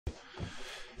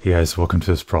Hey guys, welcome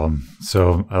to this problem.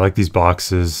 So I like these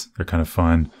boxes, they're kind of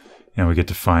fun, and we get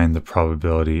to find the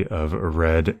probability of a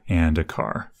red and a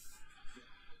car.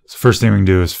 So first thing we can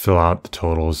do is fill out the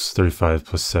totals. 35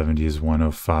 plus 70 is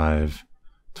 105,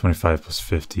 25 plus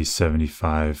 50 is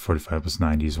 75, 45 plus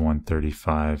 90 is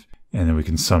 135, and then we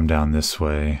can sum down this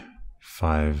way,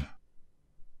 5.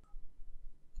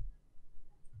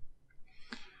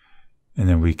 And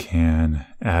then we can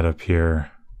add up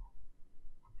here.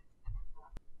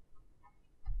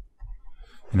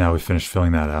 And now we finished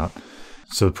filling that out.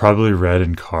 So probably red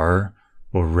and car,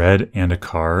 well, red and a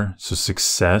car. So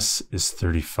success is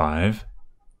 35.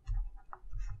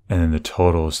 And then the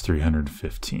total is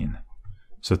 315.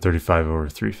 So 35 over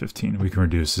 315. We can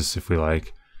reduce this if we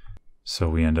like. So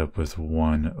we end up with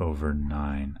 1 over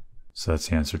 9. So that's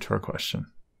the answer to our question.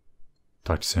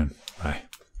 Talk to you soon. Bye.